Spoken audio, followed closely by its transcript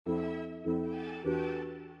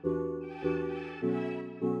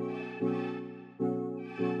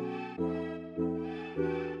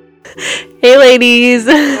Hey, ladies.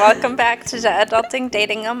 Welcome back to the Adulting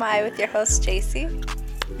Dating Oh My with your host, JC.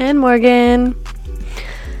 And Morgan.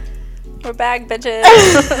 We're back, bitches.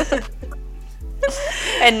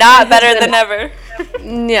 And not better than ever.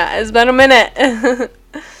 Yeah, it's been a minute.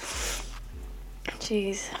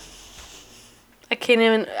 Jeez. I can't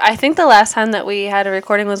even... I think the last time that we had a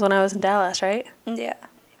recording was when I was in Dallas, right? Yeah.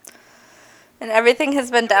 And everything has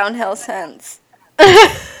been downhill since.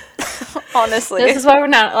 Honestly. This is why we're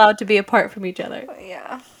not allowed to be apart from each other.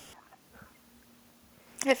 Yeah.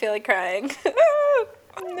 I feel like crying.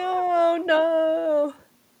 No.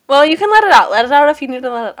 Well, you can let it out. Let it out if you need to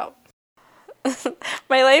let it out.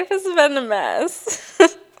 My life has been a mess.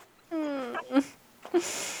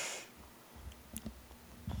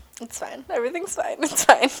 It's fine. Everything's fine. It's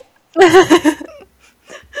fine.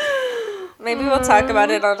 Maybe we'll talk about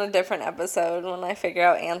it on a different episode when I figure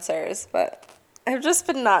out answers, but I've just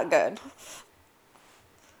been not good.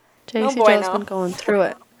 JC No Joe's bueno. been going through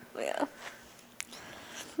it. Yeah.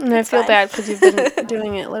 And I It's feel fine. bad because you've been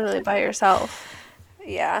doing it literally by yourself.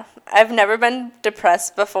 Yeah. I've never been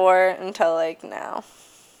depressed before until, like, now.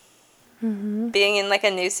 Mm-hmm. Being in, like,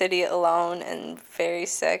 a new city alone and very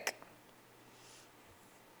sick.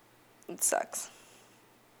 It sucks.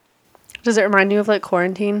 Does it remind you of, like,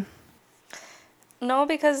 quarantine? No,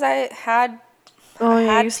 because I had... Oh,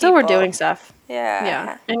 yeah, had you still were people. doing stuff. Yeah.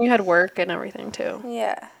 Yeah, and you had work and everything, too.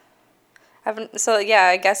 Yeah. So, yeah,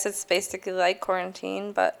 I guess it's basically like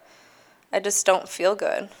quarantine, but I just don't feel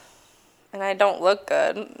good. And I don't look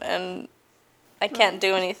good, and I can't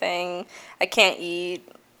do anything. I can't eat.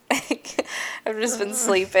 I've just been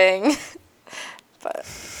sleeping. But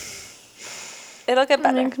it'll get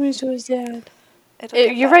better. Makes me so sad. It'll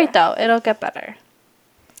get You're better. right, though. It'll get better.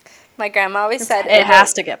 My grandma always said It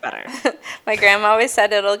has to get better. My grandma always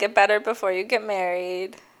said it'll get better before you get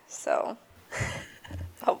married. So,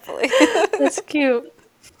 hopefully. That's cute.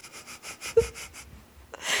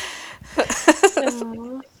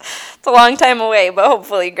 It's a long time away, but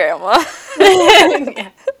hopefully, grandma. Yeah.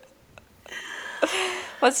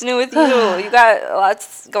 What's new with you? You got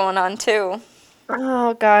lots going on, too.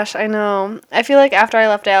 Oh, gosh, I know. I feel like after I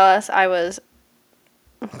left Dallas,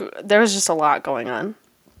 there was just a lot going on.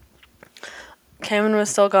 Cameron was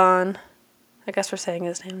still gone. I guess we're saying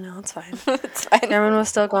his name now. It's fine. It's fine. Cameron was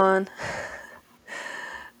still gone.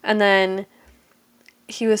 And then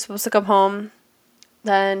he was supposed to come home.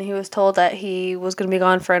 Then he was told that he was going to be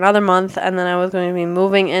gone for another month. And then I was going to be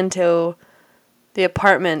moving into the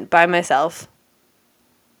apartment by myself,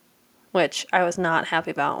 which I was not happy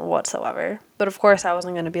about whatsoever. But of course, I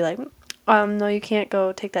wasn't going to be like, no, you can't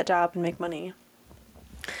go take that job and make money.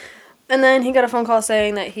 And then he got a phone call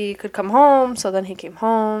saying that he could come home. So then he came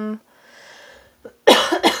home.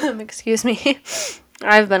 Excuse me.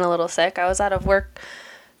 I've been a little sick. I was out of work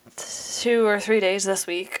 2 or 3 days this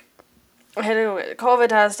week. I had to go get COVID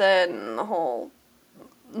tested and the whole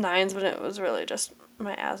nines, but it was really just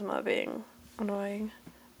my asthma being annoying.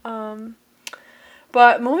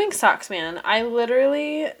 But moving sucks, man. I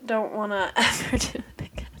literally don't want to ever do it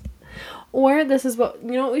again. Or this is what,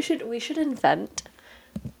 what we should invent,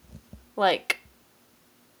 like,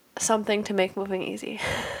 something to make moving easy.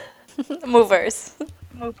 Movers.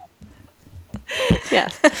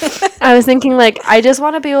 Yes. I was thinking, like, I just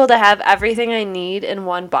want to be able to have everything I need in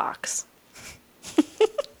one box.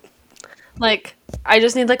 Like, I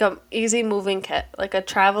just need, like, a easy moving kit. Like, a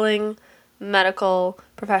traveling medical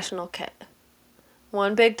professional kit.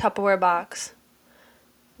 One big Tupperware box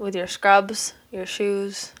with your scrubs, your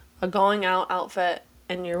shoes, a going out outfit,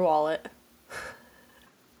 and your wallet.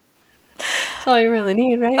 That's all you really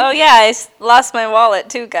need, right? Oh, yeah, I lost my wallet,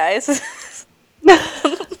 too, guys.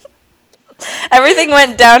 Everything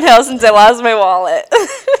went downhill since I lost my wallet.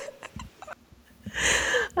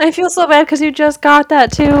 I feel so bad because you just got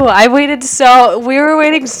that, too. We were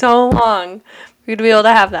waiting so long for you to be able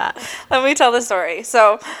to have that. Let me tell the story.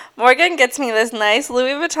 So, Morgan gets me this nice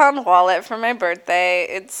Louis Vuitton wallet for my birthday.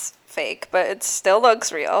 It's fake, but it still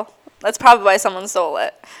looks real. That's probably why someone stole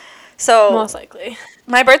it. So, Most likely.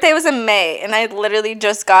 my birthday was in May, and I literally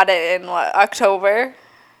just got it in, October?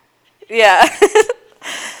 Yeah.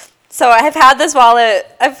 So, I've had this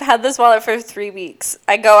wallet for 3 weeks.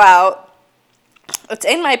 I go out. It's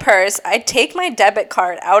in my purse. I take my debit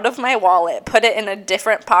card out of my wallet, put it in a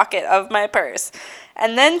different pocket of my purse,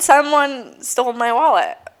 and then someone stole my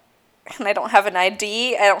wallet. And I don't have an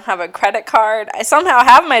ID. I don't have a credit card. I somehow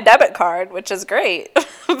have my debit card, which is great.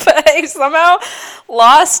 But I somehow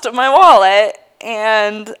lost my wallet.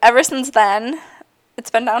 And ever since then, it's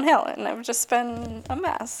been downhill. And I've just been a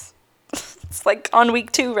mess. It's like on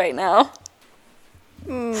week 2 right now.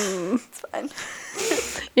 It's fine.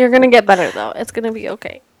 You're gonna get better though. It's gonna be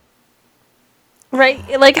okay.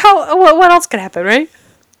 Right? Like how? What else could happen, right?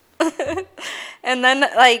 And then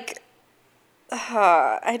like,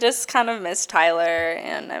 I just kind of miss Tyler,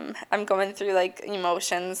 and I'm going through like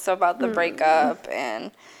emotions about the breakup,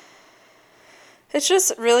 and it's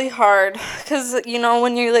just really hard because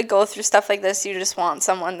when you like go through stuff like this, you just want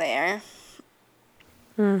someone there.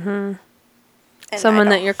 Mm-hmm. And Someone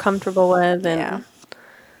that you're comfortable with, and Yeah.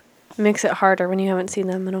 makes it harder when you haven't seen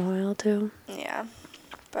them in a while too. Yeah,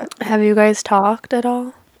 but Have you guys talked at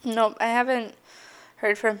all? nope, I haven't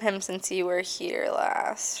heard from him since you were here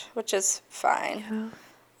last, which is fine. Yeah.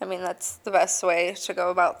 I mean, that's the best way to go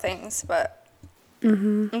about things, but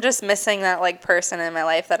Mm-hmm. I'm just missing that like person in my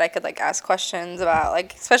life that I could like ask questions about,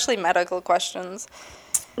 like especially medical questions,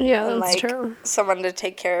 Yeah, and that's like true. someone to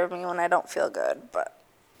take care of me when I don't feel good. But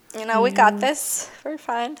we got this. We're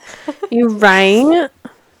fine. You're right.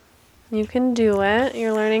 You can do it.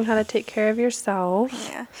 You're learning how to take care of yourself.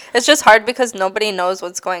 Yeah, it's just hard because nobody knows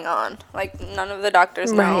what's going on. Like none of the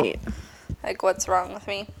doctors know Right. like what's wrong with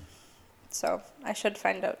me. So I should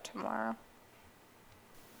find out tomorrow.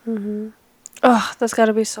 Mm-hmm. Oh, that's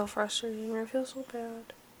gotta be so frustrating. I feel so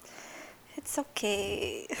bad. It's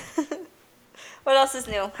okay. What else is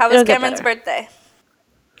new? How was It'll get Cameron's better. birthday?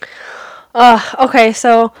 Okay,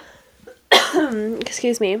 so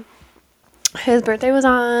excuse me. His birthday was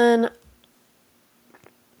on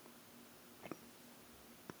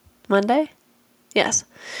Monday? Yes.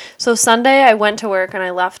 So Sunday I went to work and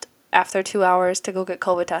I left after 2 hours to go get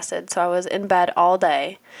COVID tested. So I was in bed all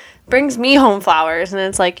day. Brings me home flowers and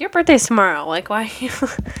it's like, your birthday's tomorrow. Like, why are you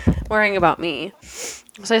worrying about me?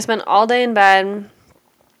 So I spent all day in bed.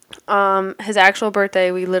 His actual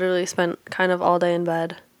birthday, we literally spent kind of all day in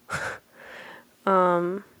bed.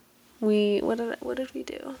 What did we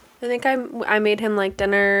do? I think I made him like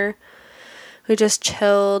dinner. We just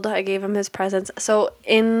chilled. I gave him his presents. So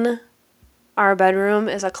in our bedroom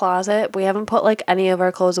is a closet. We haven't put like any of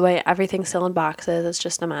our clothes away. Everything's still in boxes. It's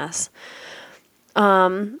just a mess.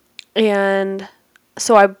 And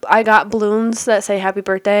so I got balloons that say happy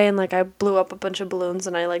birthday, and like I blew up a bunch of balloons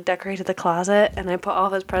and I like decorated the closet and I put all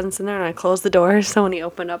of his presents in there and I closed the doors so when he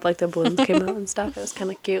opened up like the balloons came out and stuff. It was kind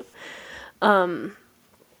of cute. And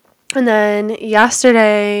then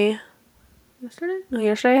yesterday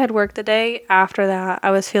I had work the day after that.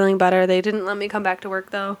 I was feeling better. They didn't let me come back to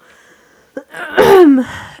work though.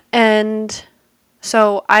 And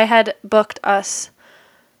so I had booked us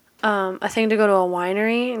a thing to go to a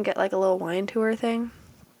winery and get like a little wine tour thing.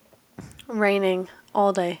 Raining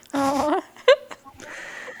all day. Oh.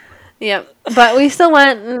 Yep. But we still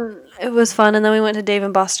went and it was fun. And then we went to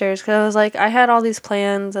Dave & Buster's because I was like, I had all these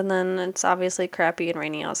plans and then it's obviously crappy and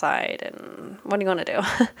rainy outside. And what are you going to do?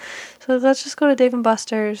 So let's just go to Dave &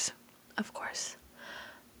 Buster's. Of course.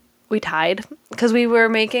 We tied because we were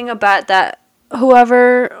making a bet that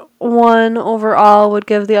whoever won overall would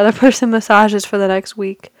give the other person massages for the next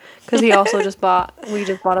week. Because we just bought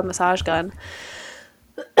a massage gun.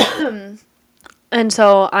 And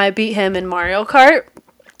so I beat him in Mario Kart.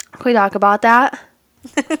 Can we talk about that?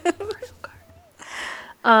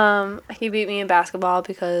 He beat me in basketball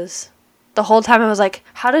because the whole time I was like,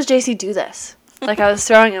 how does JC do this? Like I was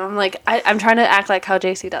throwing him. I'm like, I'm trying to act like how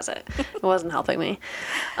JC does it. It wasn't helping me.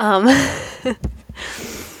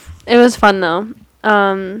 It was fun though.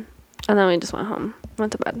 And then we just went home.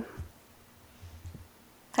 Went to bed.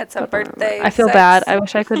 Had some birthday I feel sex. bad. I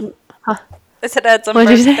wish I could. Huh? I said I had some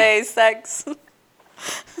What'd you say? birthday sex.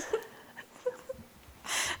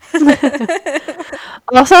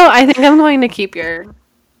 Also, I think I'm going to keep your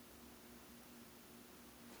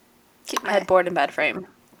Keep my headboard and bed frame.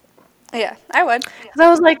 Yeah, I would. Because I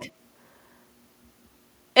was like,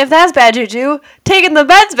 if that's bad juju, taking the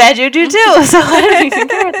bed's bad juju too. So I don't even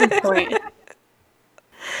care at this point.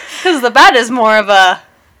 Because the bed is more of a.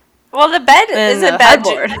 Well, the bed And isn't the bad.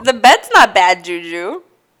 headboard. The bed's not bad juju.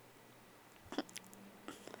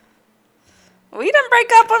 We didn't break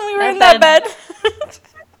up when we were in that bed.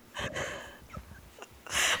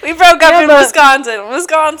 We broke up in Wisconsin.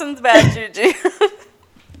 Wisconsin's bad juju.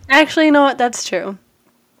 Actually, you know what? That's true.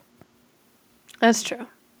 That's true.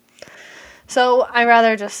 So I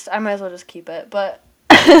might as well just keep it. But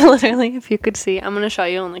literally, if you could see, I'm going to show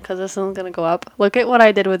you only because this one's going to go up. Look at what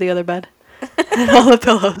I did with the other bed. And all the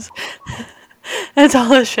pillows. It's all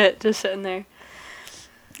the shit just sitting there.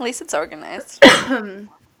 At least it's organized.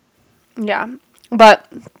 Yeah.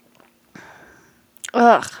 But,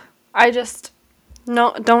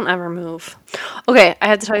 no, don't ever move. Okay, I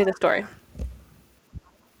had to tell you the story.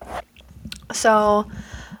 So,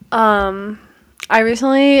 I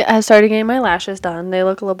recently have started getting my lashes done. They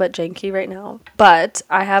look a little bit janky right now. But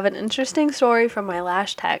I have an interesting story from my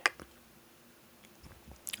lash tech.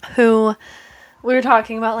 Who, we were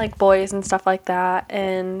talking about, like, boys and stuff like that.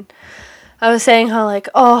 And I was saying how, like,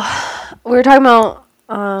 we were talking about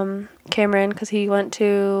Cameron because he went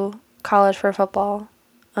to college for football.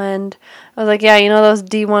 And I was like, yeah, you know those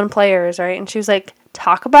D1 players, right? And she was like,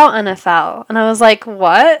 talk about NFL. And I was like,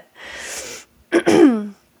 what?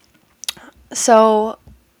 So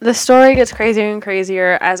the story gets crazier and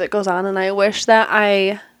crazier as it goes on, and I wish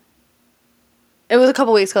that it was a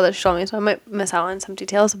couple weeks ago that she told me, so I might miss out on some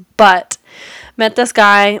details, but met this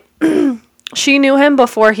guy. She knew him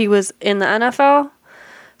before he was in the NFL,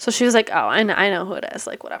 so she was like, oh, I know who it is,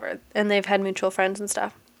 like, whatever, and they've had mutual friends and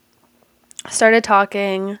stuff. Started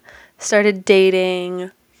talking, started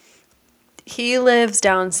dating. He lives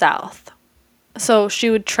down south, so she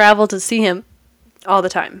would travel to see him all the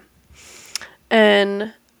time.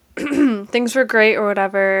 And things were great or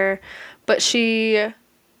whatever, but she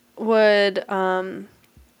would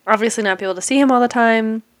obviously not be able to see him all the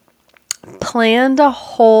time. Planned a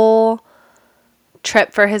whole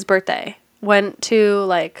trip for his birthday. Went to,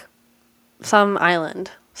 like, some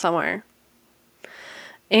island somewhere.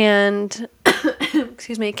 And,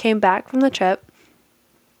 excuse me, came back from the trip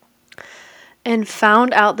and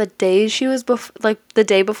found out the day she was the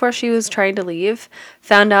day before she was trying to leave,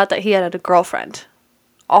 found out that he had a girlfriend.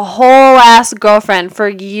 A whole ass girlfriend for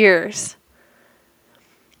years.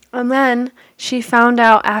 And then she found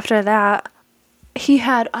out after that he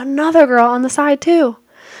had another girl on the side too.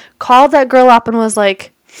 Called that girl up and was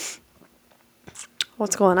like,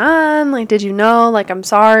 what's going on? Like, did you know? Like, I'm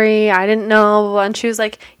sorry. I didn't know. And she was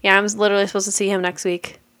like, yeah, I'm literally supposed to see him next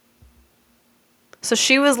week. So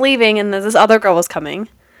she was leaving, and this other girl was coming.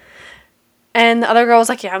 And the other girl was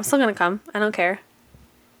like, yeah, I'm still going to come. I don't care.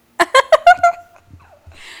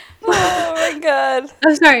 Oh, my God.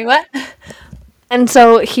 I'm sorry, what? And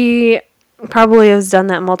so he probably has done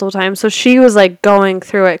that multiple times. So she was, like, going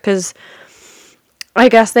through it because I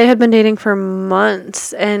guess they had been dating for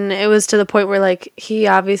months. And it was to the point where, like, he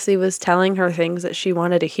obviously was telling her things that she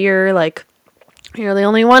wanted to hear, like, you're the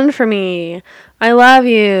only one for me. I love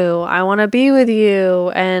you. I want to be with you.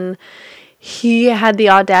 And he had the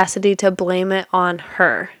audacity to blame it on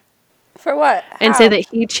her. For what? And say that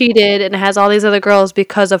he cheated and has all these other girls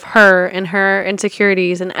because of her and her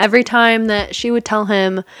insecurities. And every time that she would tell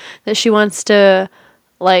him that she wants to,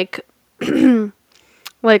 like,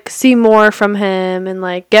 like, see more from him and,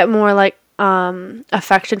 like, get more, like,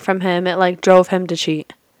 affection from him, it, like, drove him to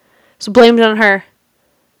cheat. So blamed it on her.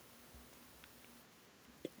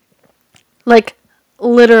 Like,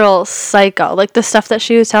 literal psycho. Like, the stuff that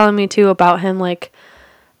she was telling me, too, about him, like,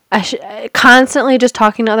 constantly just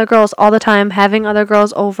talking to other girls all the time, having other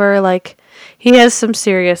girls over, like, he has some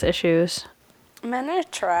serious issues. Men are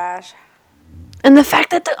trash. And the fact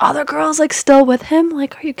that the other girl's, like, still with him,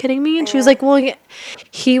 like, are you kidding me? And she was like, well,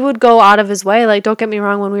 he would go out of his way. Like, don't get me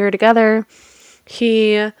wrong, when we were together,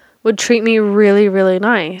 he would treat me really, really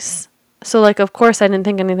nice. So, like, of course I didn't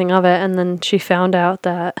think anything of it. And then she found out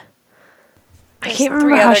that... I can't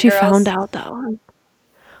remember how she found out, though.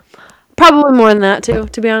 Probably more than that, too,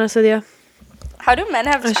 to be honest with you. How do men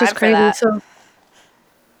have time just for crazy, that? so.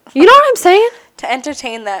 You know what I'm saying? To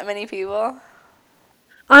entertain that many people.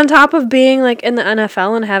 On top of being, like, in the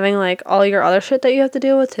NFL and having, like, all your other shit that you have to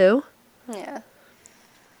deal with, too. Yeah.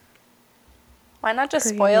 Why not just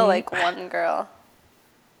spoil, like, one girl?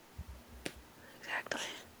 Exactly.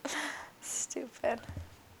 Stupid.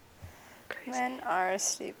 Crazy. Men are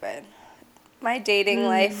stupid. My dating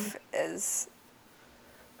life is...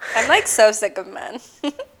 I'm, like, so sick of men.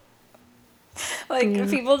 Like,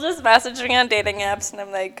 people just message me on dating apps, and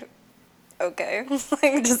I'm like, okay.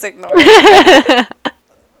 Like, just ignore it.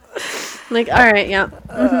 Like, alright, yeah.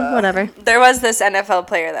 Whatever. There was this NFL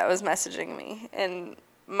player that was messaging me in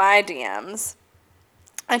my DMs.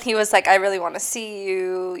 And he was like, I really want to see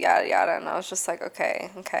you, yada, yada. And I was just like, okay.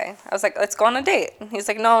 I was like, let's go on a date. And he's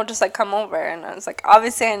like, no, just, like, come over. And I was like,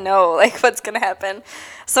 obviously I know, like, what's going to happen.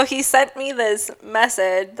 So he sent me this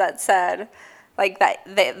message that said, like, that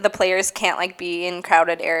the players can't, like, be in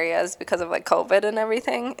crowded areas because of, like, COVID and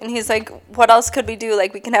everything. And he's like, what else could we do?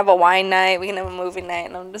 Like, we can have a wine night. We can have a movie night.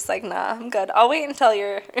 And I'm just like, nah, I'm good. I'll wait until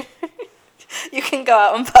you can go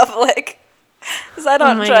out in public. Because I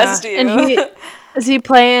don't trust you. And is he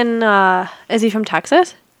playing, is he from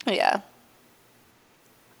Texas? Yeah.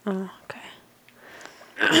 Oh, okay.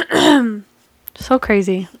 So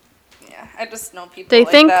crazy. Yeah, I just know people they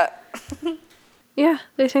like think, that. Yeah,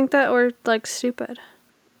 they think that we're, like, stupid.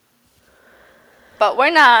 But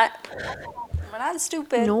we're not. We're not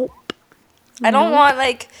stupid. Nope. I don't want,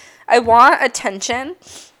 like, I want attention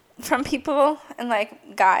from people and,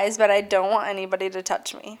 like, guys, but I don't want anybody to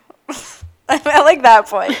touch me. I'm at, like, that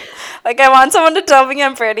point. Like, I want someone to tell me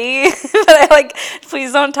I'm pretty, but I, like,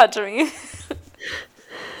 please don't touch me.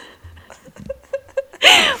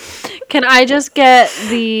 Can I just get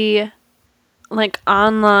the, like,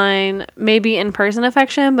 online, maybe in-person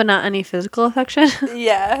affection, but not any physical affection?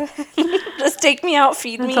 Yeah. Just take me out,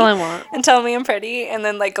 feed me. That's all I want. And tell me I'm pretty, and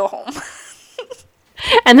then, like, go home.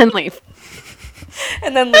 And then leave.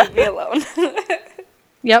 And then leave me alone.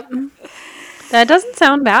 Yep. That doesn't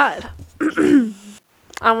sound bad.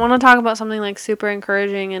 I want to talk about something, like, super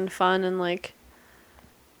encouraging and fun and, like,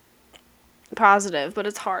 positive, but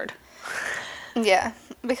it's hard. Yeah,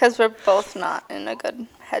 because we're both not in a good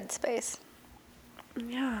headspace.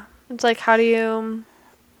 Yeah. It's like, how do you...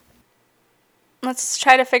 Let's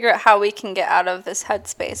try to figure out how we can get out of this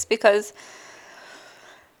headspace, because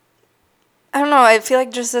I don't know, I feel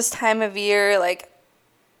like just this time of year, like,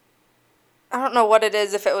 I don't know what it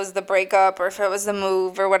is, if it was the breakup or if it was the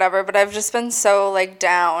move or whatever, but I've just been so, like,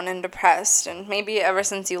 down and depressed, and maybe ever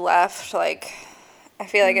since you left, like, I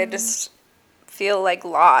feel like I just feel, like,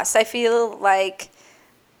 lost. I feel like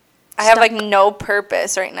I have, like, no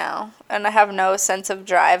purpose right now, and I have no sense of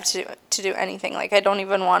drive to do anything. Like, I don't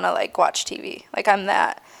even want to, like, watch TV. Like, I'm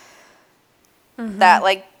that,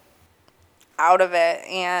 like, out of it,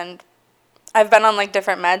 and I've been on, like,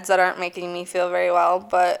 different meds that aren't making me feel very well,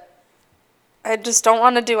 but I just don't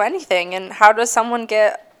want to do anything. And how does someone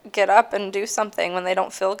get up and do something when they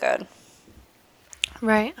don't feel good?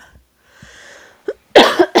 Right.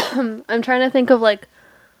 I'm trying to think of, like,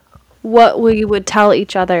 what we would tell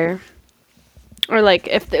each other. Or, like,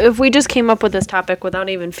 if we just came up with this topic without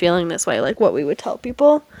even feeling this way, like, what we would tell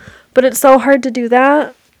people. But it's so hard to do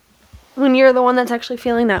that when you're the one that's actually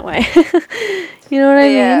feeling that way. You know what I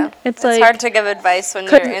mean? It's like, hard to give advice when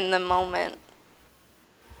you're in the moment.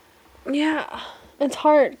 Yeah, it's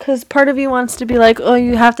hard because part of you wants to be like, oh,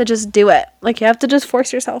 you have to just do it. Like, you have to just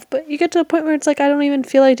force yourself. But you get to a point where it's like, I don't even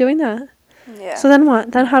feel like doing that. Yeah. So then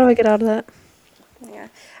what? Then how do I get out of that? Yeah.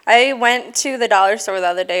 I went to the dollar store the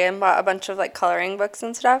other day and bought a bunch of, like, coloring books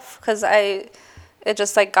and stuff because it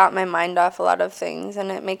just, like, got my mind off a lot of things,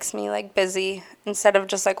 and it makes me, like, busy instead of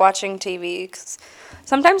just, like, watching TV. 'Cause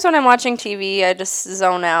sometimes when I'm watching TV, I just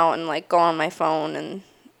zone out and, like, go on my phone, and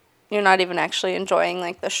you're not even actually enjoying,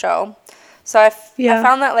 like, the show. So I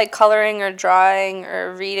found that, like, coloring or drawing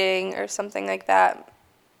or reading or something like that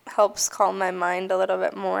helps calm my mind a little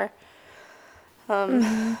bit more.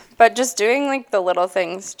 But just doing, like, the little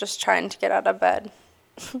things, just trying to get out of bed.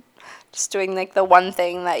 Just doing, like, the one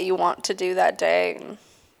thing that you want to do that day.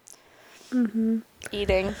 And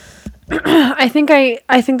eating. I think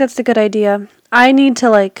that's a good idea. I need to,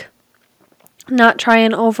 like, not try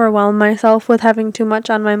and overwhelm myself with having too much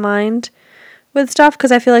on my mind with stuff,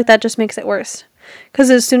 because I feel like that just makes it worse. Because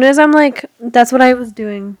as soon as I'm like, that's what I was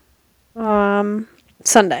doing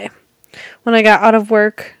Sunday when I got out of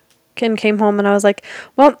work and came home, and I was like,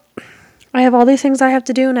 well, I have all these things I have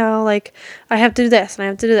to do now. Like, I have to do this, and I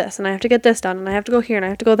have to do this, and I have to get this done, and I have to go here, and I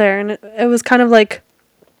have to go there. And it was kind of like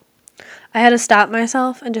I had to stop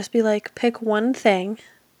myself and just be like, pick one thing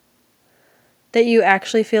that you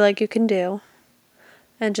actually feel like you can do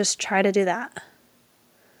and just try to do that.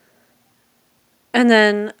 And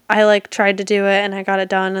then I, like, tried to do it, and I got it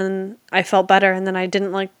done, and I felt better, and then I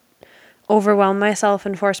didn't, like, overwhelm myself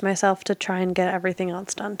and force myself to try and get everything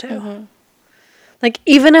else done, too. Like,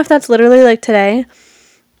 even if that's literally, like, today,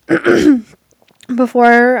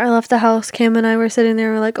 before I left the house, Kim and I were sitting there,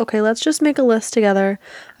 and we're like, okay, let's just make a list together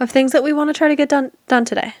of things that we want to try to get done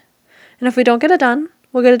today. And if we don't get it done,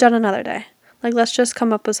 we'll get it done another day. Like, let's just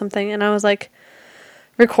come up with something. And I was like,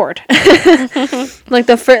 record. Like,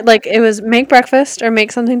 it was make breakfast or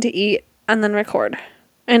make something to eat and then record.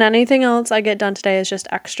 And anything else I get done today is just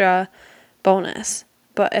extra bonus.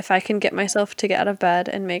 But if I can get myself to get out of bed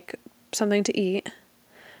and make something to eat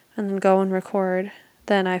and then go and record,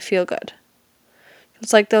 then I feel good.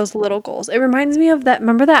 It's like those little goals. It reminds me of that,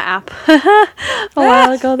 remember that app a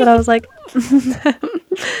while ago that I was like,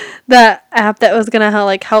 that app that was going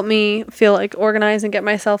to help me feel, like, organized and get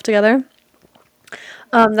myself together,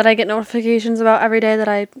 that I get notifications about every day that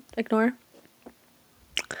I ignore.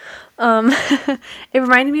 It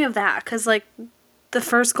reminded me of that because, like, the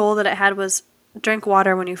first goal that it had was drink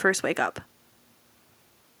water when you first wake up.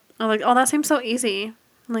 I'm like, oh, that seems so easy.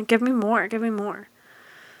 I'm like, give me more.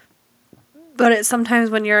 But it's sometimes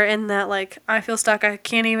when you're in that, like, I feel stuck, I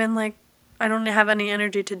can't even, like, I don't have any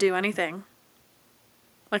energy to do anything.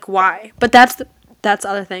 Like, why? But that's the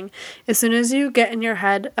other thing. As soon as you get in your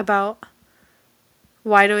head about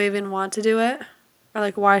why do I even want to do it? Or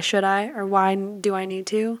like, why should I? Or why do I need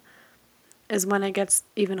to? Is when it gets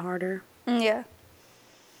even harder. Yeah.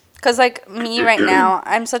 Because, like, me right now,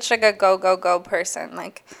 I'm such, like, a go, go, go person.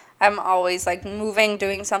 Like, I'm always, like, moving,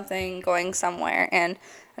 doing something, going somewhere. And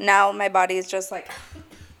now my body is just, like,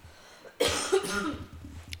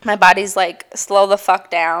 my body's, like, slow the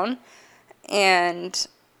fuck down. And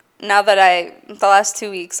now that the last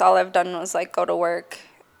 2 weeks, all I've done was, like, go to work,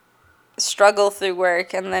 struggle through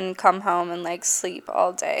work, and then come home and, like, sleep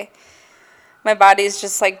all day. My body's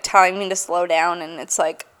just, like, telling me to slow down, and it's,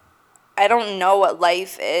 like, I don't know what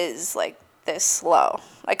life is, like, this slow.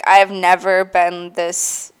 Like, I have never been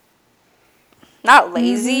this, not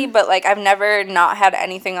lazy, but, like, I've never not had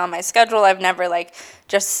anything on my schedule. I've never, like,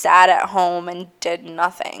 just sat at home and did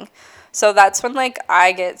nothing. So that's when, like,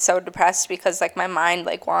 I get so depressed because, like, my mind,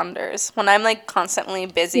 like, wanders. When I'm, like, constantly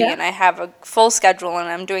busy and I have a full schedule and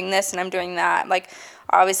I'm doing this and I'm doing that, like,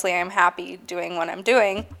 obviously I'm happy doing what I'm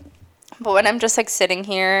doing. But when I'm just, like, sitting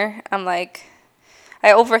here, I'm, like, I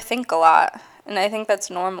overthink a lot. And I think that's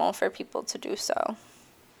normal for people to do so.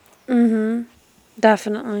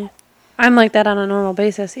 Definitely. I'm like that on a normal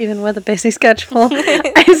basis, even with a busy schedule.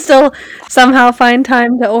 I still somehow find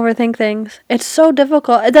time to overthink things. It's so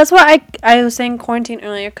difficult. That's why I was saying quarantine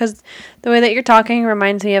earlier, because the way that you're talking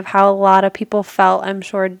reminds me of how a lot of people felt, I'm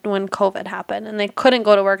sure, when COVID happened. And they couldn't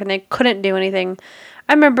go to work and they couldn't do anything.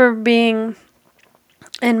 I remember being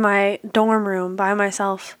in my dorm room by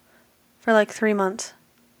myself for like 3 months.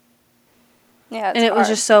 Yeah, and it was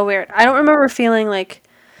just so weird. I don't remember feeling like,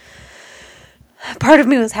 part of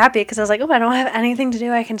me was happy because I was like, oh, I don't have anything to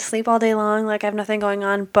do. I can sleep all day long. Like, I have nothing going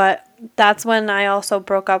on. But that's when I also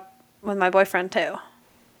broke up with my boyfriend, too.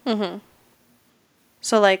 Mm-hmm.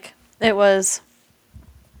 So, like, it was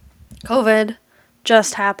COVID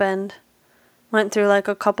just happened. Went through, like,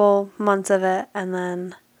 a couple months of it. And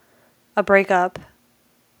then a breakup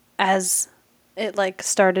as it, like,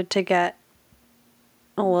 started to get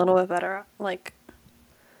a little bit better, like,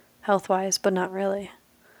 health-wise, but not really.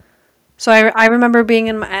 So I remember being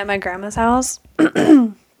at my grandma's house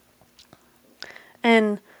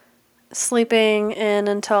and sleeping in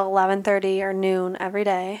until 11:30 or noon every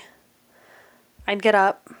day. I'd get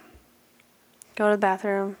up, go to the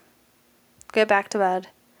bathroom, get back to bed,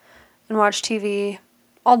 and watch TV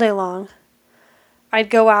all day long.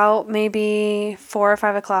 I'd go out maybe 4 or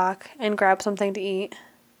 5 o'clock and grab something to eat,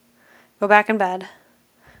 go back in bed,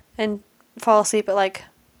 and fall asleep at like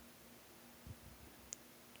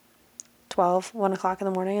 12, 1 o'clock in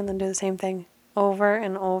the morning, and then do the same thing over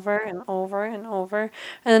and over and over and over.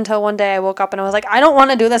 And until one day I woke up and I was like, I don't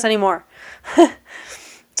want to do this anymore.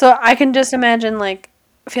 So I can just imagine, like,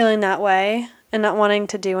 feeling that way and not wanting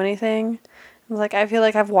to do anything. I was like, I feel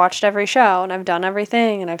like I've watched every show and I've done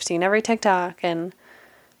everything and I've seen every TikTok, and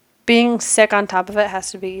being sick on top of it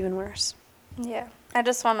has to be even worse. Yeah. I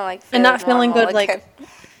just want to, like, feel and not feeling good, again. like,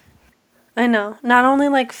 I know. Not only,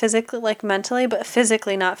 like, physically, like, mentally, but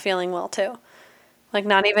physically not feeling well, too. Like,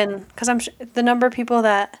 not even, because I'm the number of people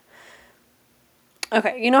that,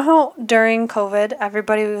 okay, you know how during COVID,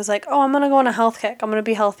 everybody was like, oh, I'm going to go on a health kick. I'm going to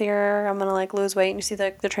be healthier. I'm going to, like, lose weight. And you see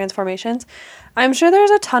the transformations. I'm sure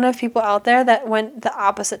there's a ton of people out there that went the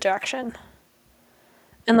opposite direction.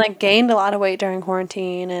 And, like, gained a lot of weight during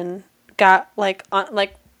quarantine and got, like,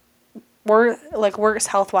 worse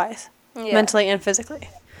health-wise. Yeah. Mentally and physically.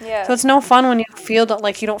 Yeah. So it's no fun when you feel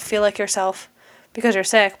like you don't feel like yourself because you're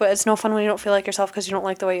sick, but it's no fun when you don't feel like yourself because you don't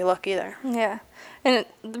like the way you look either. Yeah. And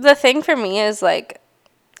the thing for me is, like,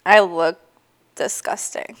 I look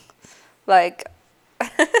disgusting. Like,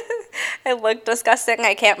 I look disgusting.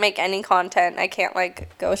 I can't make any content. I can't,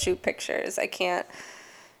 like, go shoot pictures. I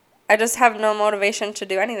just have no motivation to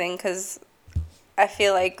do anything because I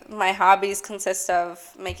feel like my hobbies consist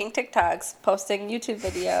of making TikToks, posting YouTube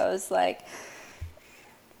videos, like,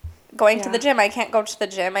 going to the gym. I can't go to the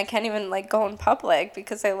gym. I can't even, like, go in public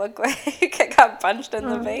because I look like I got punched in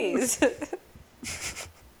the face.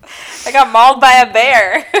 I got mauled by a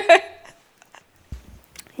bear.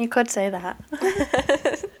 You could say that.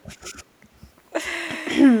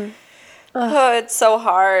 Oh, it's so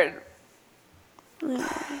hard.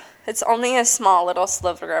 It's only a small little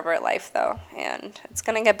sliver of our life, though, and it's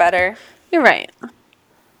going to get better. You're right.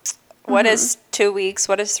 What is 2 weeks?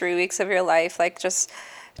 What is 3 weeks of your life? Like, just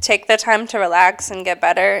take the time to relax and get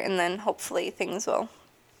better, and then hopefully things will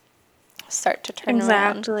start to turn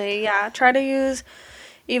around. Exactly, yeah. Try to use,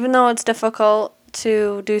 even though it's difficult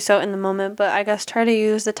to do so in the moment, but I guess try to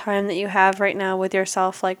use the time that you have right now with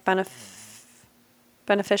yourself, like,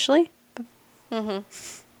 beneficially. Mm-hmm.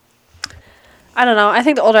 I don't know. I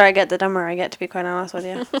think the older I get, the dumber I get, to be quite honest with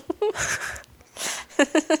you.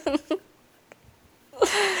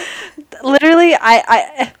 Literally,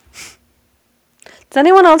 I does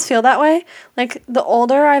anyone else feel that way? Like, the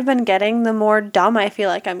older I've been getting, the more dumb I feel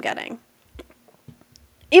like I'm getting.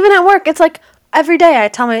 Even at work, it's like every day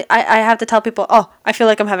I have to tell people, oh, I feel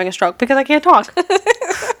like I'm having a stroke because I can't talk.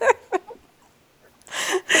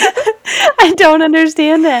 I don't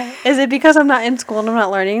understand it. Is it because I'm not in school and I'm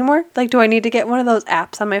not learning anymore? Like, do I need to get one of those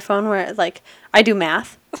apps on my phone where, like, I do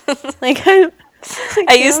math? Like, I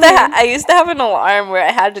used to have an alarm where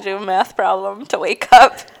I had to do a math problem to wake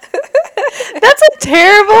up. That's a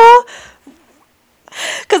terrible.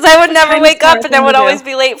 Because I would never wake up and I would to always do.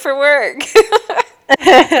 be late for work.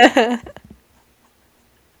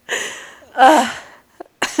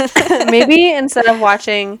 Maybe instead of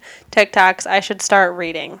watching TikToks, I should start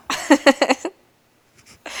reading.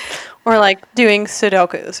 Or like doing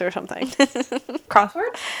Sudokus or something.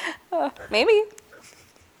 Crossword? Maybe.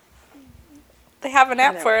 They have an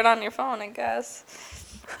app for it on your phone, I guess.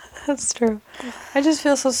 That's true. I just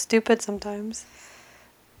feel so stupid sometimes.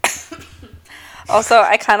 Also,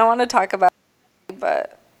 I kind of want to talk about it,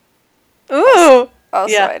 but Ooh.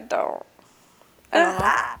 also Yeah. I don't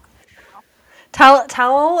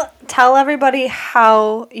know. Tell everybody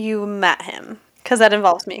how you met him, because that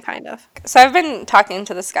involves me kind of. So I've been talking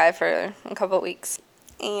to this guy for a couple of weeks,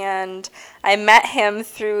 and I met him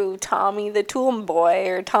through Tommy the Tool Boy,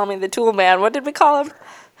 or Tommy the Tool Man. What did we call him?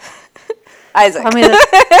 Isaac.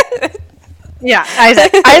 Yeah,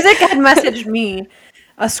 Isaac. Isaac had messaged me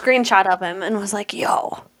a screenshot of him and was like,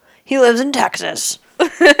 yo, he lives in Texas.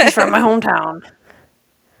 He's from my hometown.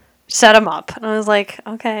 Set him up. And I was like,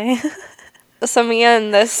 okay. So me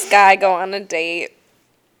and this guy go on a date.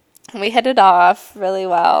 We hit it off really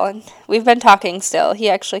well, and we've been talking still. He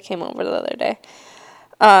actually came over the other day.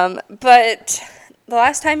 But the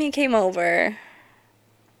last time he came over,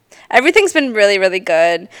 everything's been really, really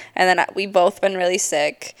good, and then we both been really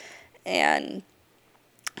sick, but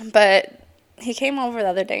he came over the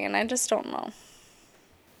other day, and I just don't know.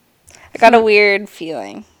 I got a weird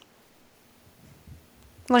feeling.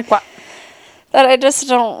 Like what? That I'm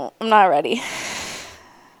not ready.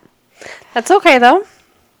 That's okay, though.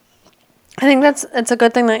 I think it's a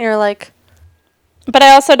good thing that you're like... But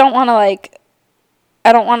I also don't want to,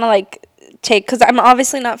 take... Because I'm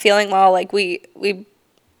obviously not feeling well. Like, we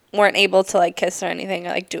weren't able to, like, kiss or anything.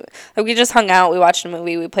 Or, like, do... Like, we just hung out. We watched a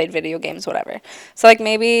movie. We played video games, whatever. So, like,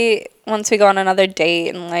 maybe once we go on another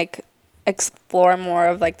date and, like, explore more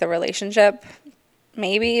of, like, the relationship,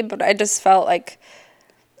 maybe. But I just felt like...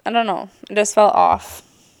 I don't know. It just felt off.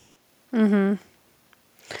 Mm-hmm.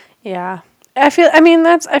 Yeah. I feel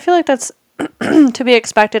like that's to be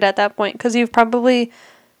expected at that point, because you've probably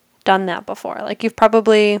done that before. Like, you've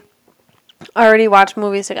probably already watched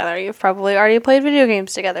movies together. You've probably already played video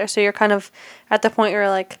games together. So you're kind of at the point where you're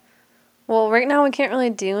like, well, right now we can't really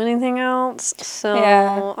do anything else. So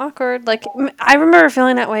awkward. Like, I remember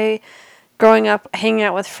feeling that way growing up, hanging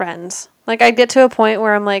out with friends. Like, I'd get to a point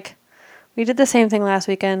where I'm like, we did the same thing last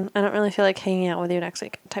weekend. I don't really feel like hanging out with you next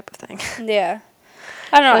week, type of thing. Yeah.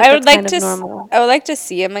 I don't know. I would like to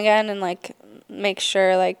see him again and, like, make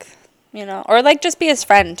sure, like, you know, or, like, just be his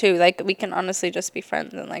friend too. Like, we can honestly just be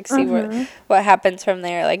friends and, like, see what happens from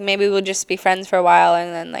there. Like, maybe we'll just be friends for a while,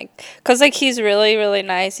 and then, like, because, like, he's really, really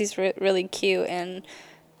nice. He's really cute, and,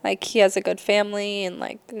 like, he has a good family and,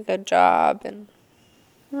 like, a good job, and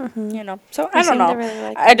you know. So I don't know. Really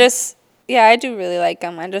like I do really like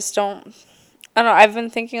him. I don't know. I've been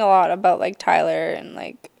thinking a lot about, like, Tyler, and,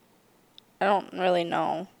 like, I don't really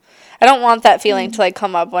know. I don't want that feeling to, like,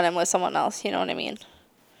 come up when I'm with someone else. You know what I mean?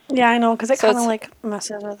 Yeah, I know, because it kind of, like,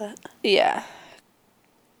 messes with it. Yeah.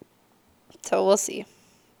 So we'll see.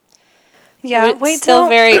 Yeah, it's still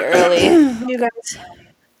very early. You guys,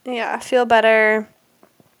 yeah, feel better.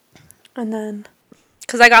 And then...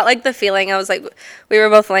 Because I got, like, the feeling, I was, like, we were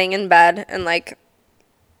both laying in bed, and, like,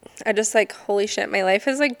 I just, like, holy shit, my life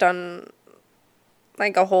has, like, done...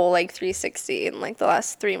 like a whole, like, 360 in, like, the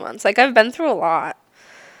last 3 months. Like, I've been through a lot.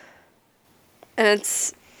 And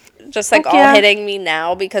it's just, like, all hitting me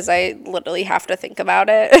now because I literally have to think about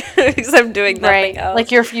it because I'm doing nothing else.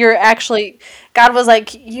 Like, you're actually... God was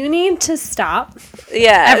like, you need to stop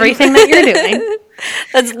everything that you're doing.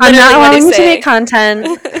 That's I'm not allowing you to make content.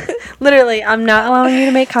 Literally, I'm not allowing you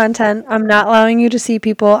to make content. I'm not allowing you to see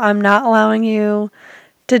people. I'm not allowing you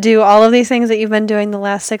to do all of these things that you've been doing the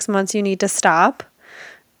last 6 months. You need to stop.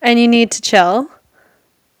 And you need to chill.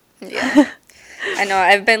 Yeah. I know.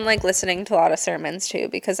 I've been, like, listening to a lot of sermons, too,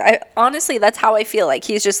 because honestly, that's how I feel. Like,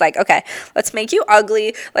 he's just like, okay, let's make you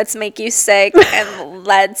ugly, let's make you sick, and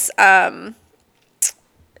let's get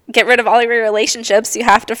rid of all of your relationships. You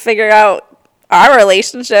have to figure out our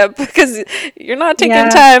relationship because you're not taking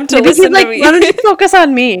time to listen to me. Why don't you focus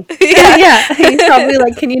on me? Yeah. He's probably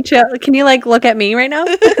like, can you chill? Can you like look at me right now?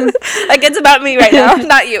 Like, it's about me right now,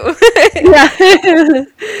 not you. Yeah.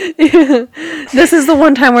 This is the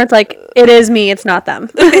one time where it's like, it is me, it's not them.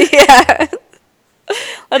 Yeah.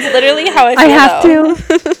 That's literally how I feel. I have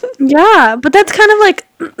to. Yeah, but that's kind of like,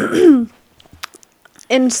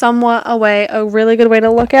 in somewhat a way, a really good way to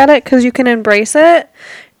look at it, because you can embrace it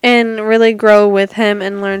and really grow with him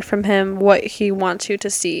and learn from him what he wants you to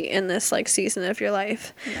see in this like season of your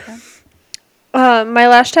life. Yeah. My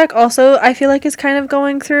lash tech also, I feel like, is kind of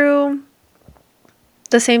going through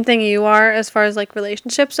the same thing you are as far as like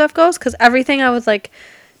relationship stuff goes, because everything I was like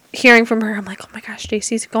hearing from her, I'm like, oh my gosh,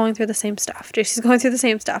 JC's going through the same stuff. JC's going through the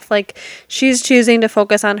same stuff. Like, she's choosing to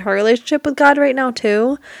focus on her relationship with God right now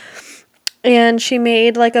too. And she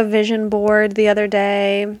made like a vision board the other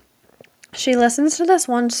day. She listens to this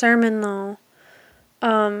one sermon though.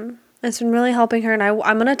 It's been really helping her, and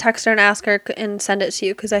I'm gonna text her and ask her and send it to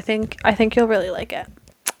you, because I think you'll really like it.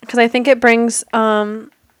 Because I think it brings I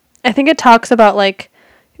think it talks about like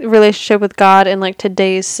relationship with God in like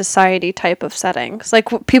today's society type of settings, like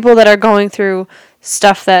people that are going through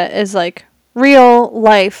stuff that is like real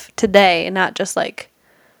life today, and not just like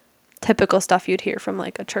typical stuff you'd hear from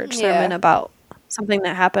like a church sermon about something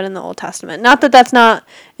that happened in the Old Testament. Not that that's not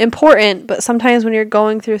important, but sometimes when you're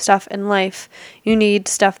going through stuff in life, you need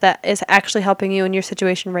stuff that is actually helping you in your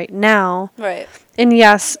situation right now. Right. And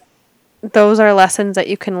yes, those are lessons that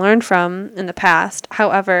you can learn from in the past.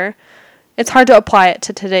 However, it's hard to apply it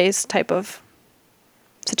to today's type of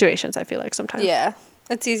situations, I feel like, sometimes. Yeah.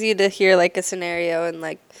 It's easy to hear, like, a scenario and,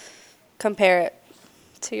 like, compare it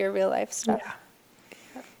to your real life stuff. Yeah.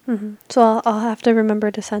 Mm-hmm. So I'll have to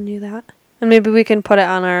remember to send you that. And maybe we can put it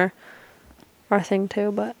on our thing,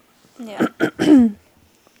 too, but... Yeah.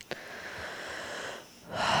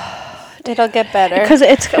 It'll get better. Because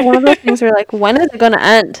it's one of those things where, like, when is it going to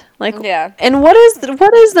end? Like, yeah. And what is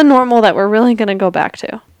the normal that we're really going to go back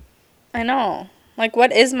to? I know. Like,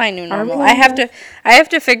 what is my new normal? I have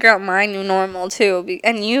to figure out my new normal too,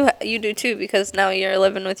 and you do too, because now you're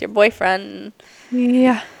living with your boyfriend.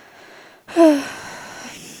 Yeah.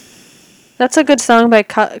 That's a good song by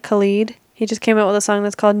Khalid. He just came out with a song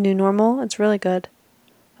that's called New Normal. It's really good.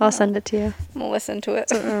 I'll send it to you. I'm gonna listen to it.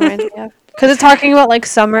 That's what it reminds me of. Because it's talking about like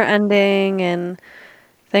summer ending and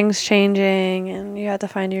things changing, and you have to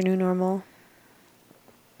find your new normal.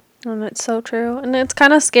 And it's so true. And it's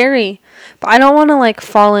kind of scary. But I don't want to, like,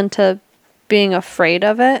 fall into being afraid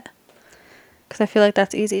of it. Because I feel like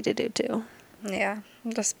that's easy to do, too. Yeah.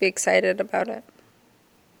 Just be excited about it.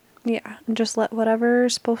 Yeah. And just let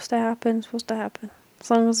whatever's supposed to happen. As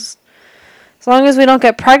long as we don't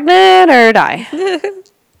get pregnant or die.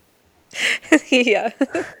 Yeah.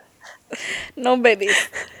 No babies.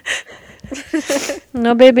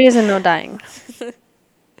 No babies and no dying.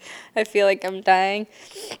 I feel like I'm dying.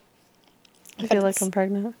 I feel like I'm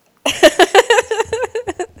pregnant.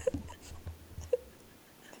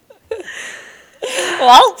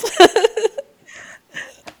 Well,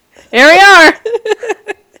 here we are.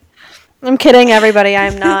 I'm kidding, everybody.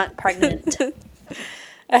 I'm not pregnant.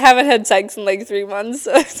 I haven't had sex in like 3 months,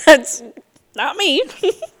 so that's not me.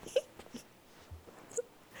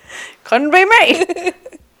 Couldn't be me.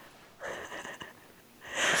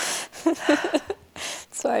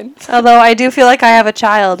 It's fine. Although I do feel like I have a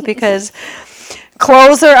child, because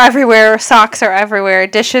clothes are everywhere, socks are everywhere,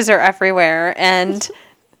 dishes are everywhere, and...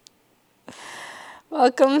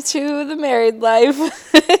 Welcome to the married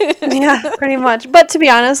life. Yeah, pretty much. But to be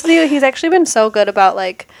honest with you, he's actually been so good about,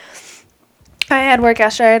 like... I had work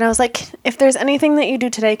yesterday, and I was like, if there's anything that you do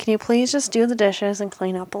today, can you please just do the dishes and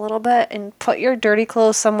clean up a little bit and put your dirty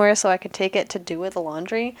clothes somewhere so I can take it to do with the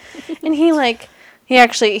laundry? And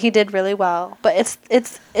he did really well. But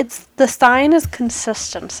it's the sign is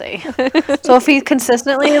consistency. So if he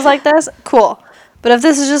consistently is like this, cool. But if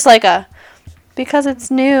this is just like because it's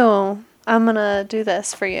new, I'm gonna do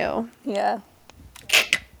this for you. Yeah.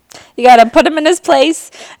 You gotta put him in his place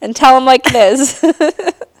and tell him like it is.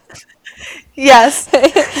 Yes.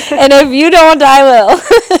 And if you don't, I will.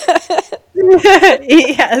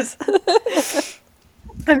 Yes.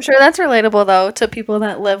 I'm sure that's relatable, though, to people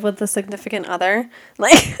that live with a significant other.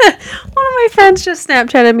 Like, one of my friends just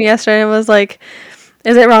Snapchatted me yesterday and was like,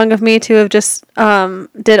 is it wrong of me to have just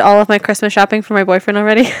did all of my Christmas shopping for my boyfriend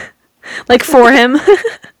already? Like, for him?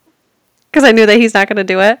 Because I knew that he's not going to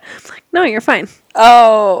do it. I'm like, no, you're fine.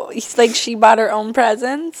 Oh, he's like, she bought her own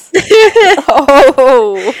presents?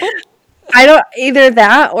 Oh. I don't, either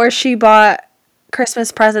that or she bought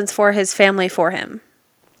Christmas presents for his family for him.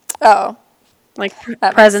 Oh. like That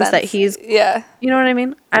makes presence that sense. he's. Yeah. You know what I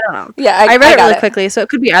mean? I don't know. Yeah, I read I it got really it. quickly, so it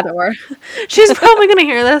could be either or. She's probably gonna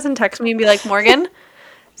hear this and text me and be like, Morgan,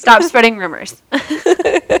 stop spreading rumors.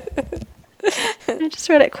 I just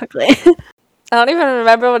read it quickly. I don't even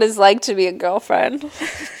remember what it's like to be a girlfriend.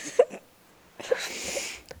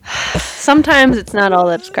 Sometimes it's not all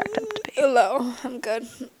that it's cracked up to be. Hello, I'm good.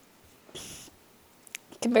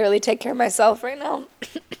 Can barely take care of myself right now.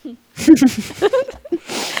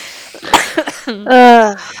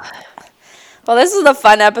 Well, this is a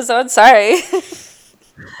fun episode. Sorry.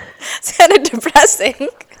 It's kind of depressing.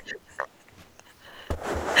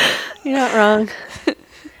 You're not wrong.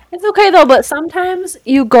 It's okay though, but sometimes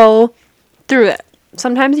you go through it.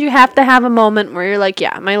 Sometimes you have to have a moment where you're like,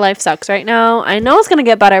 yeah, my life sucks right now. I know it's going to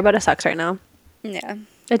get better, but it sucks right now. Yeah.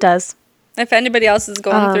 It does. If anybody else is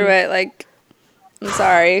going through it, like, I'm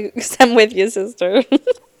sorry. 'Cause I'm with you, sister.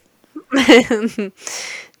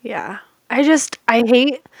 Yeah. I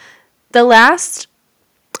hate the last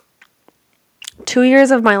 2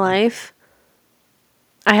 years of my life.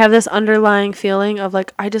 I have this underlying feeling of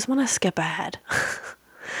like, I just want to skip ahead.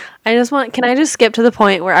 Can I just skip to the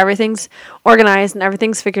point where everything's organized and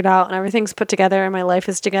everything's figured out and everything's put together and my life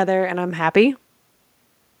is together and I'm happy?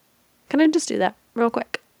 Can I just do that real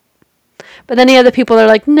quick? But then the other people are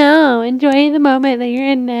like, no, enjoy the moment that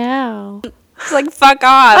you're in now. It's like, fuck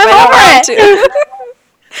off. I'm I don't over want to.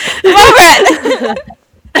 I'm over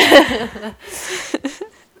it.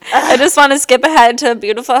 I just want to skip ahead to a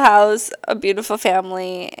beautiful house, a beautiful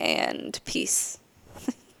family, and peace.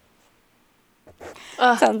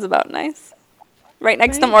 Sounds about nice. Right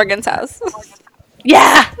next to Morgan's house.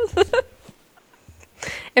 Yeah!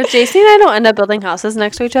 If JC and I don't end up building houses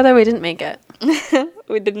next to each other, we didn't make it.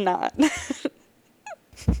 We did not.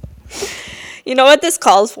 You know what this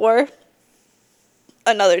calls for?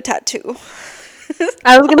 Another tattoo.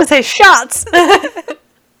 I was going to say shots.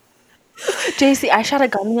 JC, I shot a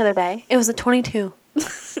gun the other day. It was a 22.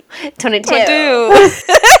 22.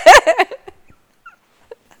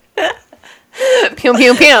 Pew,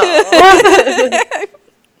 pew, pew.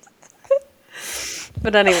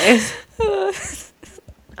 But anyways.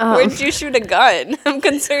 Where'd you shoot a gun? I'm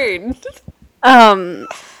concerned.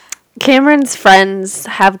 Cameron's friends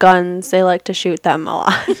have guns. They like to shoot them a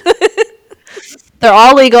lot. They're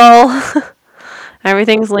all legal.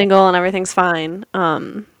 Everything's legal and everything's fine.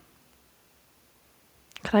 Could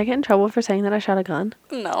I get in trouble for saying that I shot a gun?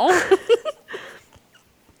 No.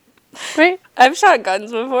 Right? I've shot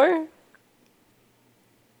guns before.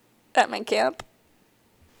 At my camp.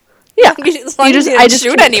 Yeah. As long as you I didn't just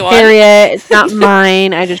shoot didn't anyone. carry it. It's not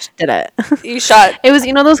mine. I just did it. You shot. It was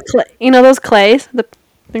those clays, the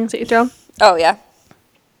things that you throw. Oh yeah.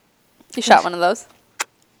 You shot one of those.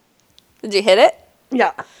 Did you hit it?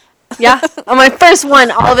 Yeah. Yeah. On my first one,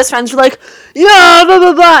 all of his friends were like, yeah, blah,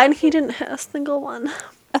 blah, blah. And he didn't hit a single one.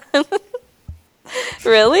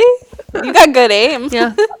 Really? You got good aim.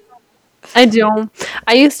 Yeah. I do.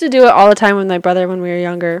 I used to do it all the time with my brother when we were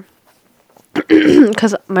younger.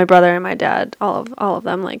 Because my brother and my dad, all of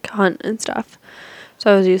them, like, hunt and stuff.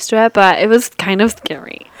 So I was used to it, but it was kind of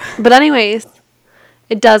scary. But anyways,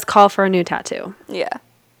 it does call for a new tattoo. Yeah.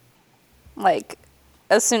 Like,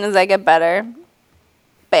 as soon as I get better,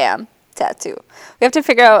 bam, tattoo. We have to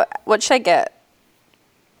figure out, what should I get?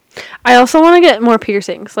 I also want to get more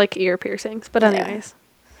piercings, like ear piercings. But anyways.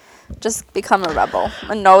 Just become a rebel.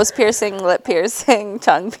 A nose piercing, lip piercing,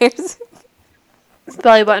 tongue piercing.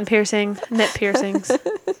 Belly button piercing, nip piercings.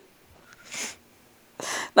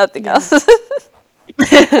 Nothing else.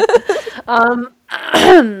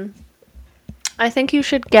 I think you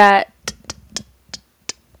should get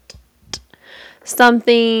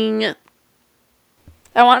something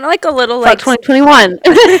I want like a little for like 2021.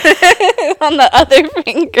 on the other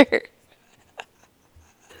finger.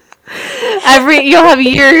 You'll have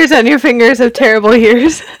years on your fingers of terrible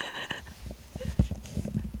years.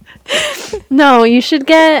 No, you should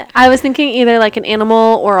get, I was thinking either like an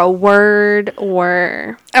animal or a word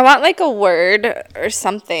or... I want like a word or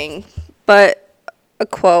something, but a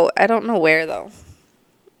quote. I don't know where though.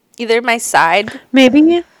 Either my side.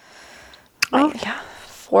 Maybe. Oh, yeah.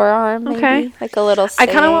 Forearm, maybe. Okay. Like a little I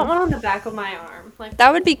kind of saying. want one on the back of my arm. Like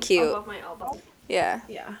That would be cute. above my elbow. Yeah.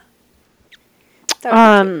 Yeah. That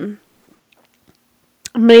would be cute.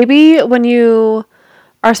 Maybe when you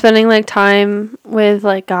are spending like time with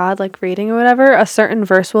like God, like reading or whatever, a certain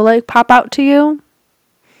verse will like pop out to you.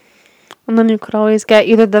 And then you could always get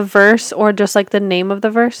either the verse or just like the name of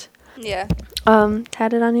the verse Yeah.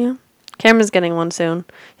 tatted on you. Cameron's getting one soon.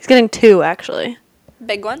 He's getting two actually.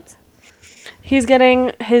 Big ones? He's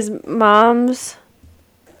getting his mom's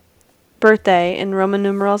birthday in Roman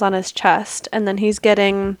numerals on his chest, and then he's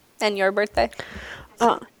getting... And your birthday?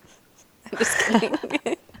 Oh. I'm just kidding.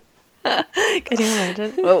 Can you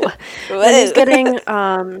imagine? Whoa. Then he's getting,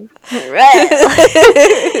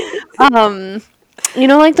 you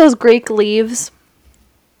know, like those Greek leaves?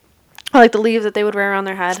 Or like the leaves that they would wear around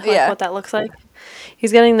their head? Like what that looks like?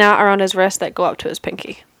 He's getting that around his wrist that go up to his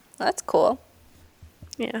pinky. That's cool.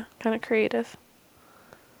 Yeah, kind of creative.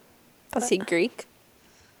 Is he Greek?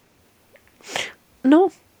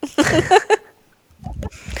 No.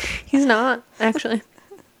 He's not, actually.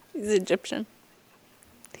 He's Egyptian.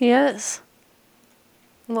 He is.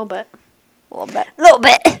 A little bit. A little bit. A little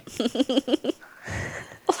bit.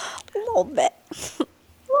 A little bit. A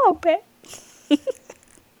little bit.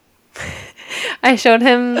 I showed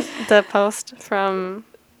him the post from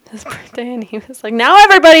his birthday, and he was like, now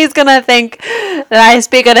everybody's going to think that I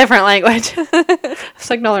speak a different language. I was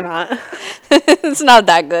like, no, they're not. It's not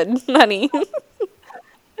that good, honey.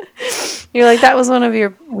 You're like, that was one of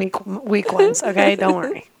your weak ones, okay? Don't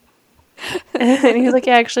worry. And he was like,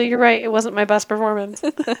 yeah, actually, you're right. It wasn't my best performance.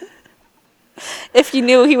 If you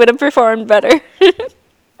knew, he would have performed better.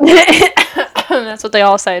 That's what they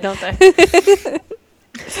all say, don't they?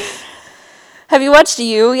 Have you watched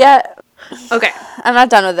You yet? Okay. I'm not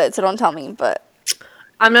done with it, so don't tell me, but...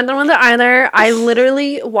 I'm not done with it either. I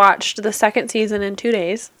literally watched the second season in 2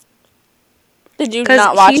 days. Did you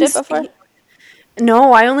not watch it before?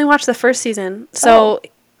 No, I only watched the first season. So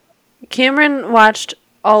Cameron watched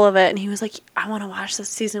all of it, and he was like, I want to watch this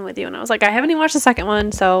season with you. And I was like, I haven't even watched the second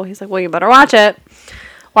one. So he's like, well, you better watch it.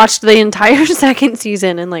 Watched the entire second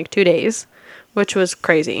season in like 2 days, which was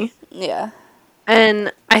crazy. Yeah.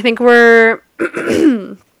 And I think we're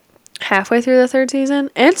halfway through the third season.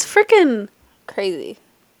 It's freaking crazy.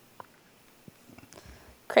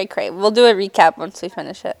 Cray. We'll do a recap once we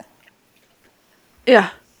finish it.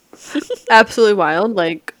 Yeah. Absolutely wild.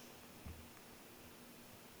 Like,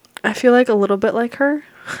 I feel like a little bit like her.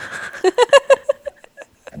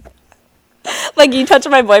 Like, you touch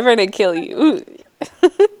my boyfriend and kill you.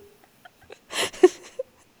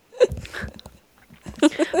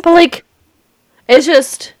 But, like, it's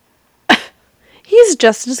just... he's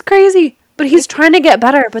just as crazy. But he's trying to get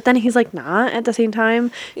better. But then he's, like, not at the same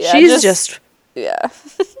time. Yeah, She's just... Yeah.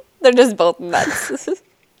 They're just both nuts.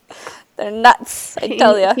 They're nuts, I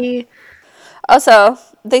tell ya. Also,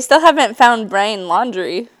 they still haven't found Brian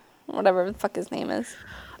Laundrie. Whatever the fuck his name is.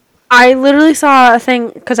 I literally saw a thing,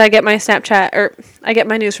 because I get my Snapchat, or I get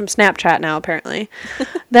my news from Snapchat now, apparently,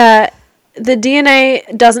 that the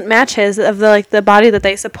DNA doesn't match his, of the body that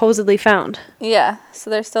they supposedly found. Yeah, so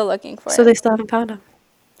they're still looking for him. So they still haven't found him.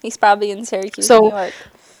 He's probably in Syracuse, New York.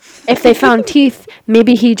 If they found teeth,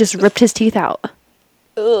 maybe he just ripped his teeth out.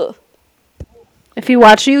 Ugh. If you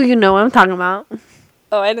watch you know what I'm talking about.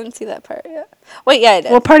 Oh, I didn't see that part yet. Wait, yeah, I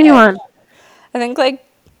did. What part are you on? I think, like,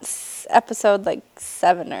 episode,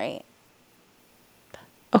 7 or 8.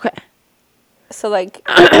 Okay. So, like...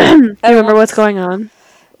 you remember what's going on?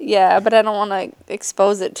 Yeah, but I don't want to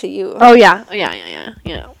expose it to you. Oh, yeah.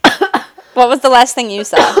 Yeah. What was the last thing you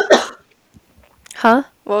saw? Huh?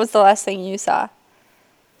 What was the last thing you saw?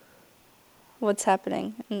 What's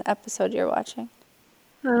happening in the episode you're watching?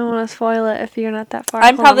 I don't want to spoil it if you're not that far.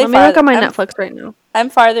 I'm probably Let me look on my Netflix right now.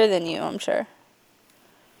 I'm farther than you, I'm sure.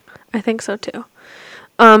 I think so too.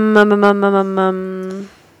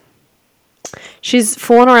 She's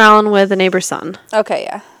fooling around with the neighbor's son. Okay,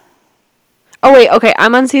 yeah. Oh wait, okay.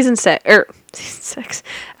 I'm on season 6,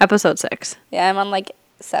 episode 6. Yeah, I'm on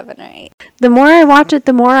 7 or 8. The more I watch it,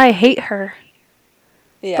 the more I hate her.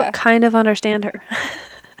 Yeah. But kind of understand her.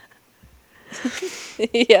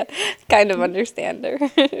 Yeah, kind of understand her.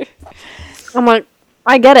 I'm like,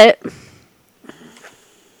 I get it.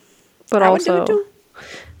 But I also, would do it too.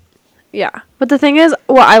 Yeah. But the thing is,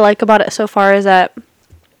 what I like about it so far is that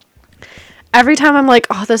every time I'm like,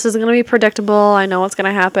 oh, this is going to be predictable, I know what's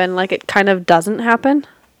going to happen, it kind of doesn't happen.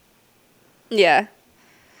 Yeah.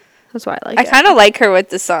 That's why I like it. I kind of like her with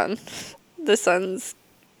the son. The son's...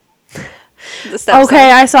 The stepson.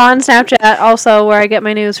 Okay, I saw on Snapchat also where I get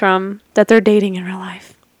my news from that they're dating in real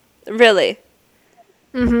life. Really?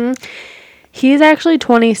 Mm-hmm. He's actually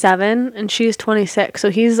 27 and she's 26, so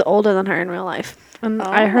he's older than her in real life. And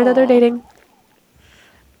I heard that they're dating.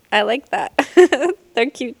 I like that. They're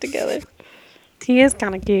cute together. He is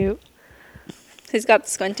kind of cute. He's got the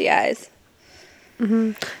squinty eyes.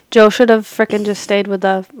 Mm-hmm. Joe should have frickin' just stayed with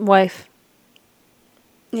the wife.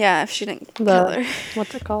 Yeah, if she didn't kill her.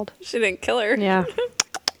 What's it called? She didn't kill her. Yeah.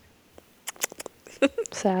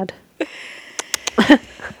 Sad.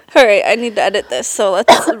 All right, I need to edit this, so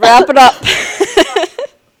let's wrap it up.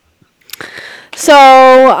 So,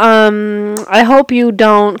 I hope you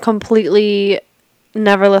don't completely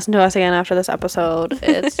never listen to us again after this episode.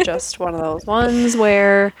 It's just one of those ones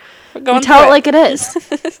where we tell it like it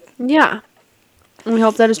is. Yeah. And we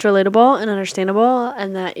hope that it's relatable and understandable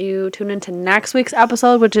and that you tune into next week's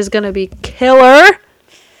episode, which is going to be killer.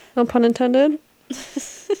 No pun intended.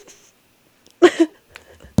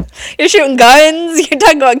 You're shooting guns. You're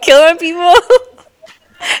talking about killing people.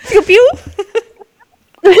 Pew pew.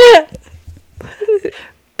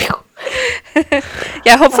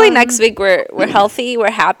 Yeah, hopefully next week we're healthy,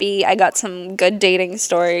 we're happy. I got some good dating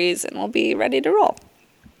stories, and we'll be ready to roll.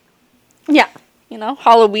 Yeah. You know,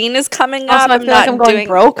 Halloween is coming also, up. I feel like I'm going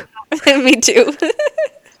broke. Me too.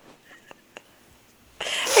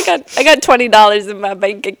 I got $20 in my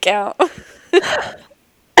bank account.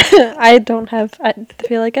 I don't have, I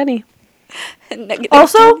feel like any.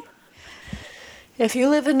 Also, if you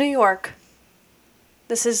live in New York,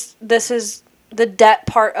 this is the debt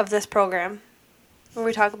part of this program where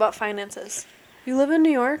we talk about finances. If you live in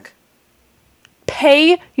New York,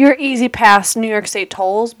 pay your Easy Pass New York State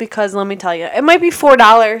tolls, because let me tell you, it might be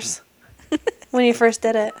 $4 when you first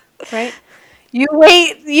did it, right? You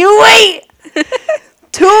wait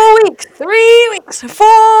 2 weeks, 3 weeks,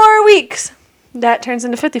 4 weeks. That turns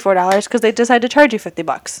into $54 because they decide to charge you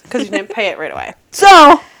 $50 because you didn't pay it right away.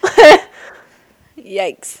 So,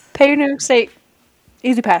 yikes. Pay your New York State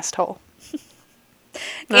Easy Pass toll.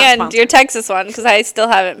 And your Texas one, because I still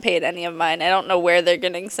haven't paid any of mine. I don't know where they're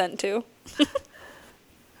getting sent to.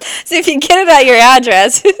 So if you get it at your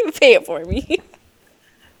address, pay it for me.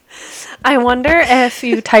 I wonder if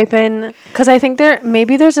you type in, because I think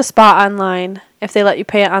maybe there's a spot online, if they let you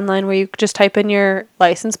pay it online, where you just type in your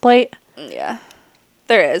license plate. Yeah,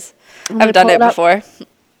 there is. I've done it before,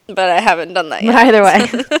 but I haven't done that yet. But either way.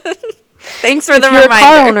 Thanks for the reminder. reminder. You're a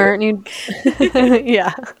car owner and you...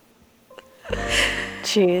 Yeah.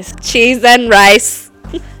 Cheese. Cheese and rice.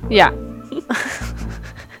 Yeah.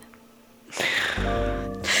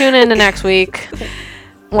 Tune in to next week.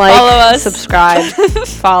 Like, follow us. Subscribe,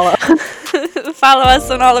 follow. Follow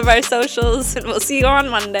us on all of our socials, and we'll see you on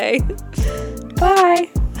Monday. Bye.